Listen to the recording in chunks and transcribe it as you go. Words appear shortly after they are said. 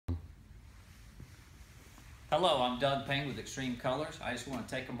Hello, I'm Doug Payne with Extreme Colors. I just want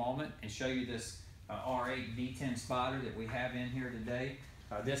to take a moment and show you this R8 V10 Spider that we have in here today.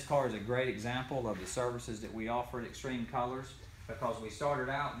 This car is a great example of the services that we offer at Extreme Colors because we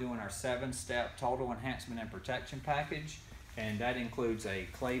started out doing our 7-step total enhancement and protection package, and that includes a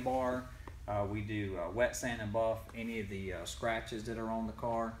clay bar. We do wet sand and buff any of the scratches that are on the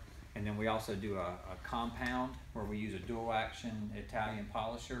car, and then we also do a compound where we use a dual action Italian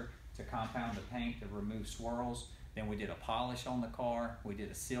polisher to compound the paint to remove swirls. Then we did a polish on the car, we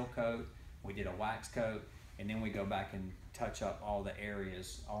did a seal coat, we did a wax coat, and then we go back and touch up all the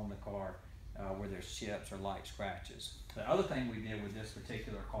areas on the car where there's chips or light scratches. The other thing we did with this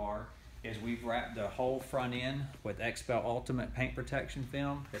particular car is we've wrapped the whole front end with XPEL Ultimate Paint Protection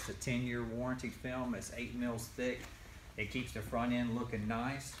Film. It's a 10-year warranty film. It's 8 mils thick. It keeps the front end looking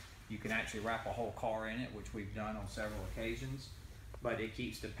nice. You can actually wrap a whole car in it, which we've done on several occasions. But it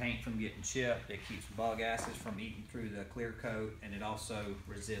keeps the paint from getting chipped, it keeps bug acids from eating through the clear coat, and it also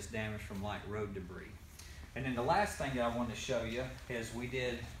resists damage from light road debris. And then the last thing that I wanted to show you is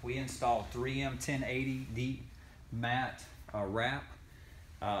we installed 3M 1080 deep matte wrap.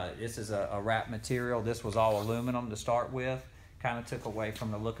 This is a wrap material. This was all aluminum to start with, kind of took away from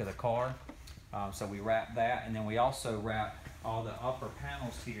the look of the car. So we wrapped that, and then we also wrapped all the upper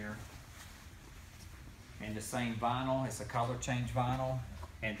panels here in the same vinyl. It's a color change vinyl,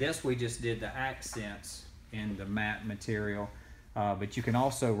 and this we just did the accents in the matte material, but you can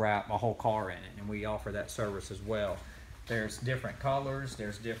also wrap a whole car in it, and we offer that service as well. There's different colors,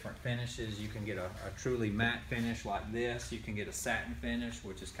 there's different finishes. You can get a truly matte finish like this. You can get a satin finish,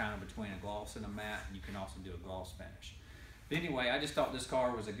 which is kind of between a gloss and a matte, and you can also do a gloss finish. But anyway, I just thought this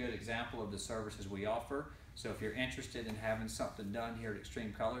car was a good example of the services we offer. So if you're interested in having something done here at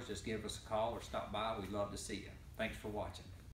Extreme Colors, just give us a call or stop by. We'd love to see you. Thanks for watching.